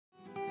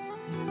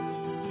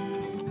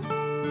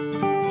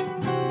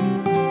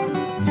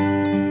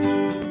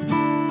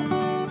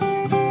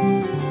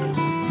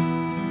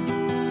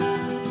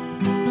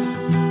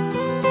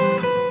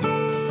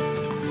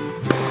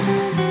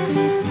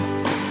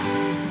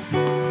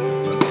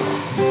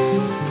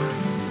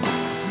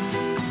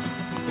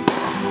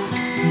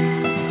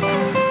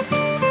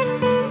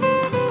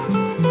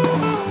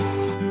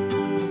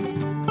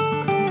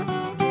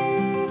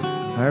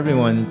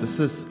this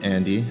is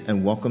Andy,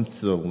 and welcome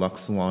to the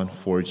Luxilon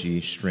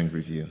 4G string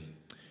review.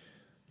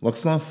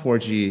 Luxilon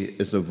 4G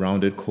is a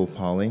rounded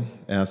copoly.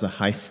 It has a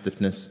high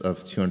stiffness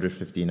of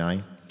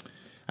 259.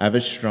 I have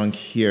it strung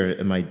here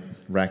in my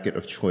racket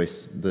of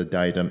choice, the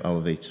Diadem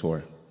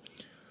Elevator.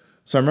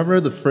 So I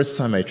remember the first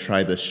time I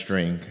tried this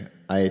string,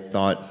 I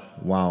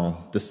thought,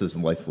 wow, this is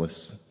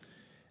lifeless.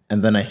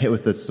 And then I hit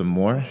with it some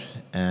more,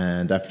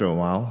 and after a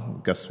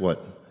while, guess what?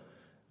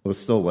 It was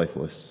still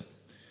lifeless.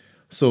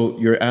 So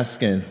you're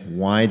asking,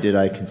 why did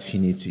I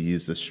continue to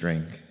use this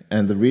string?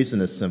 And the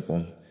reason is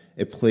simple.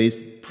 It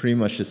plays pretty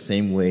much the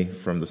same way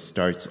from the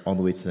start all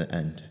the way to the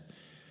end.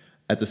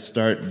 At the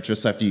start,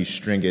 just after you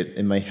string it,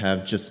 it might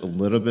have just a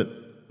little bit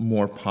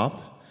more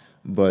pop,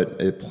 but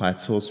it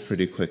plateaus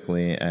pretty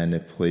quickly and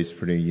it plays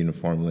pretty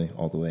uniformly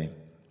all the way.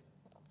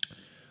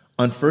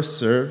 On first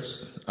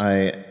serves,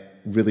 I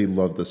really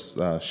love this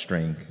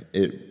string.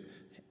 It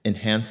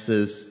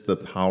enhances the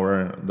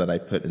power that I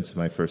put into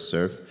my first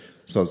serve,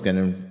 so I was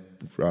getting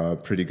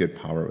pretty good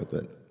power with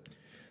it.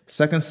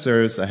 Second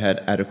serves, I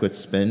had adequate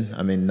spin.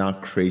 I mean,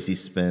 not crazy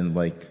spin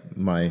like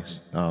my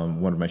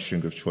one of my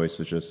string of choice,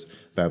 which is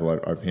Babel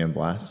RPM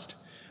Blast,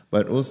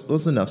 but it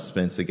was enough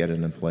spin to get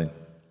it in play.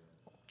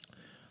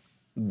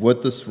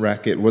 What this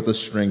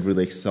string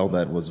really excelled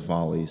at was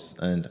volleys,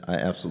 and I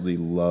absolutely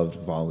loved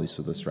volleys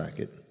with this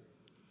racket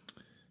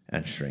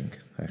and string,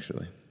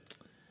 actually.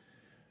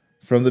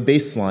 From the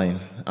bass line,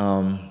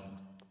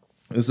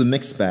 it was a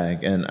mixed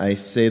bag, and I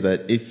say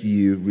that if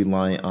you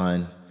rely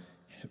on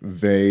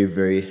very,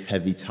 very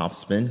heavy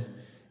topspin,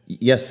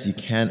 yes, you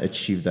can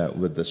achieve that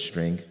with the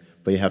string,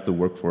 but you have to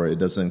work for it. It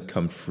doesn't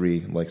come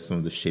free like some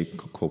of the shaped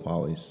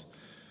copolys.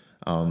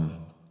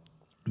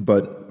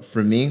 But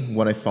for me,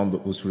 what I found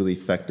that was really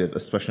effective,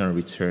 especially on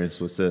returns,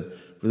 was to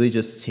really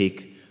just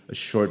take a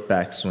short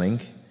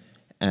backswing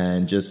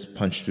and just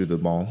punch through the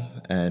ball.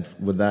 And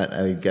with that,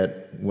 I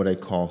get what I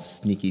call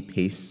sneaky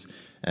pace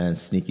and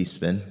sneaky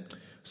spin.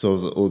 So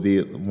it will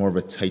be more of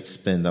a tight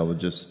spin that would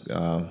just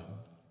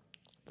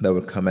that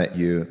would come at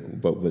you,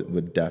 but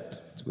with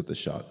depth with the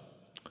shot.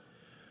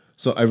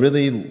 So I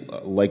really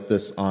like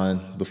this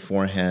on the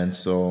forehand,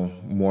 so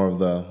more of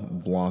the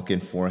blocking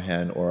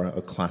forehand or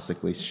a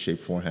classically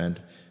shaped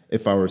forehand.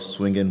 If I were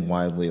swinging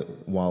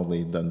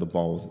wildly, then the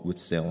ball would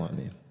sail on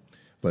me.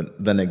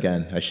 But then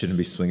again, I shouldn't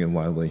be swinging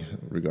wildly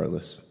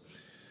regardless.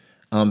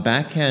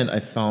 Backhand, I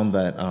found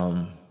that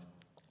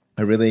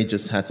I really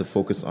just had to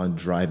focus on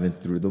driving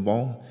through the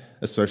ball,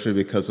 especially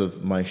because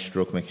of my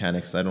stroke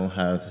mechanics. I don't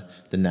have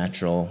the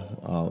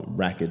natural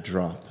racket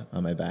drop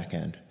on my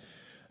backhand.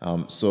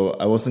 So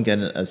I wasn't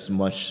getting as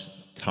much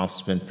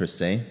topspin per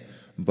se,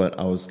 but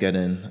I was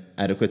getting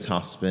adequate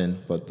topspin,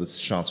 but the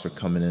shots were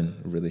coming in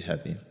really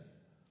heavy.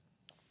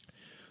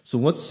 So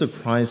what's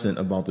surprising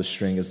about the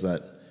string is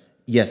that,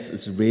 yes,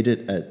 it's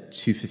rated at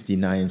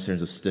 259 in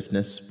terms of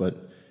stiffness, but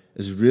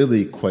it's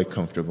really quite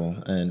comfortable,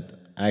 and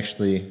I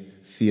actually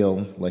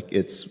feel like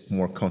it's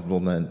more comfortable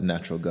than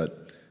natural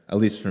gut, at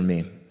least for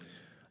me.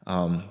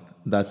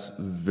 That's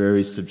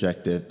very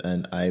subjective,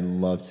 and I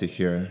love to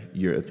hear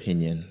your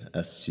opinion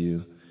as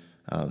to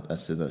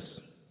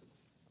this.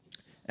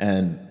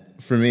 And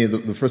for me,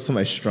 the first time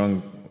I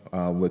strung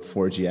with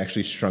 4G, I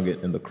actually strung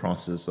it in the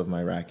crosses of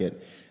my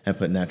racket and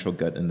put natural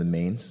gut in the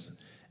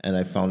mains, and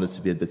I found it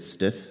to be a bit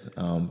stiff,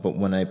 but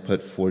when I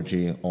put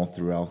 4G all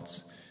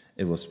throughout,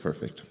 it was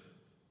perfect.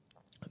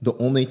 The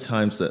only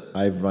times that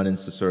I've run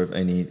into sort of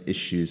any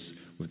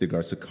issues with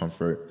regards to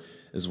comfort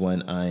is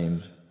when I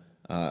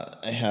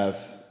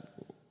have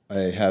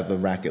the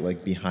racket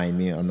like behind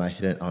me, I'm not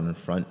hitting it on in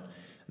front,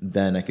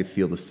 then I could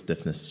feel the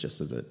stiffness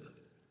just a bit.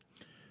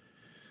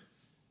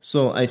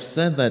 So I've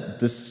said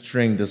that this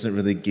string doesn't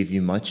really give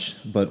you much,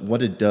 but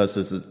what it does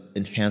is it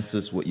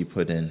enhances what you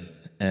put in,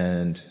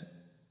 and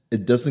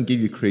it doesn't give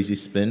you crazy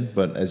spin,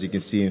 but as you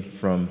can see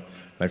from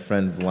my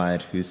friend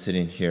Vlad, who's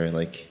sitting here,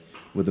 like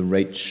with the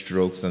right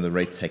strokes and the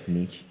right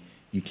technique,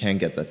 you can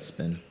get that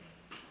spin.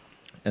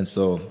 And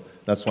so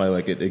that's why I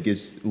like it.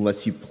 It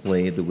lets you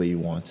play the way you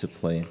want to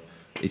play.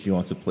 If you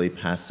want to play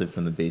passive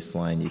from the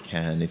baseline, you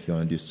can. If you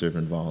want to do serve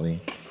and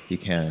volley, you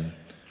can.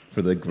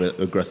 For the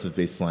aggressive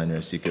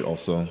baseliners, you could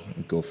also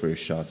go for your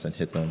shots and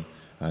hit them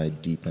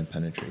deep and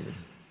penetrated.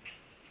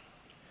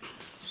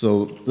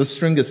 So this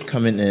string is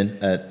coming in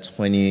at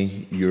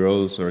 20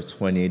 euros or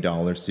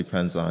 $28,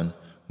 depends on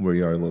where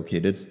you are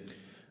located.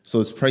 So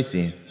it's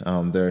pricey.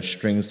 There are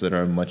strings that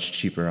are much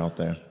cheaper out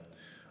there.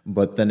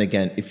 But then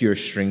again, if you're a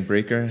string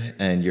breaker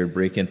and you're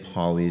breaking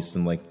polys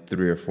in like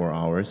 3 or 4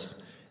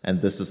 hours,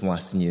 and this is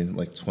lasting you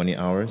like 20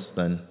 hours,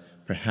 then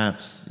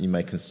perhaps you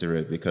might consider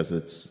it, because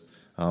it's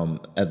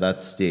at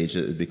that stage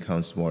it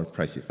becomes more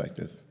price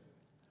effective.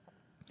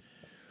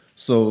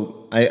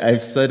 So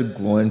I've said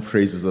glowing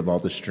praises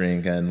about the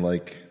string, and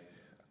like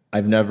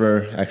I've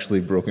never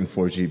actually broken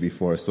 4G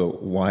before, so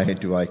why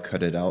do I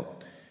cut it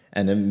out?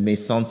 And it may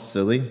sound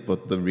silly,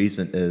 but the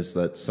reason is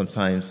that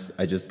sometimes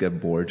I just get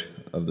bored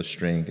of the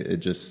string. It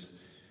just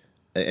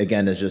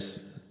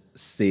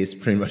stays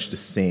pretty much the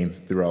same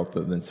throughout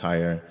the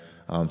entire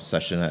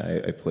session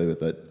I play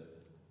with it.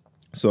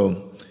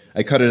 So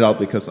I cut it out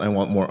because I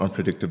want more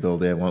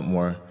unpredictability. I want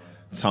more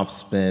top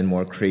spin,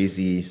 more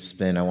crazy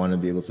spin. I want to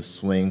be able to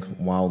swing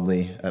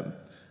wildly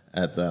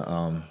at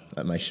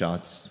my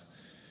shots.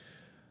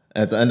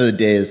 At the end of the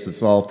day,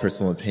 it's all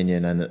personal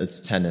opinion, and it's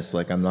tennis.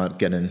 Like, I'm not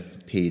getting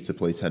paid to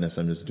play tennis.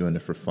 I'm just doing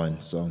it for fun.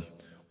 So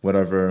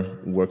whatever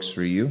works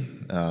for you,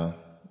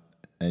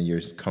 and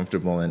you're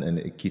comfortable, and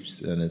it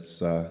keeps, and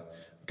it's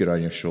good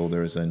on your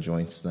shoulders and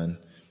joints, then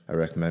I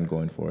recommend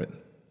going for it.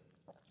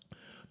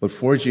 But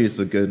 4G is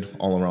a good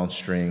all-around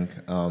string.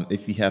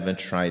 If you haven't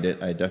tried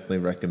it, I definitely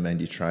recommend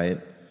you try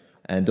it.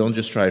 And don't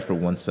just try it for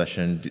one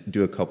session.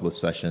 Do a couple of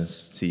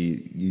sessions till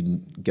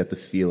you get the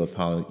feel of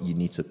how you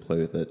need to play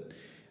with it.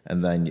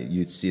 And then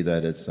you'd see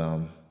that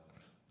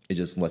it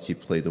just lets you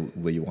play the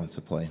way you want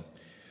to play.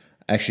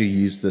 I actually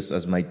use this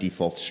as my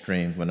default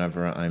string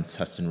whenever I'm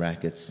testing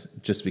rackets,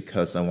 just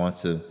because I want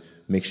to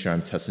make sure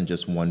I'm testing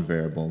just one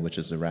variable, which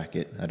is a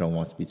racket. I don't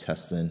want to be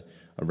testing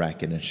a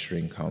racket and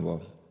string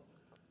combo,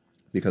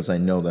 because I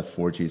know that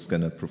 4G is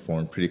going to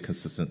perform pretty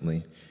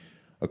consistently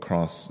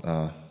across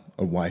a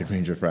wide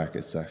range of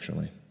rackets,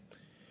 actually.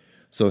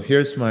 So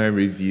here's my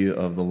review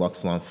of the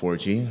Luxilon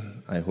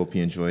 4G. I hope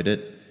you enjoyed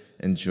it.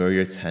 Enjoy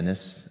your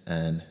tennis,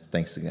 and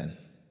thanks again.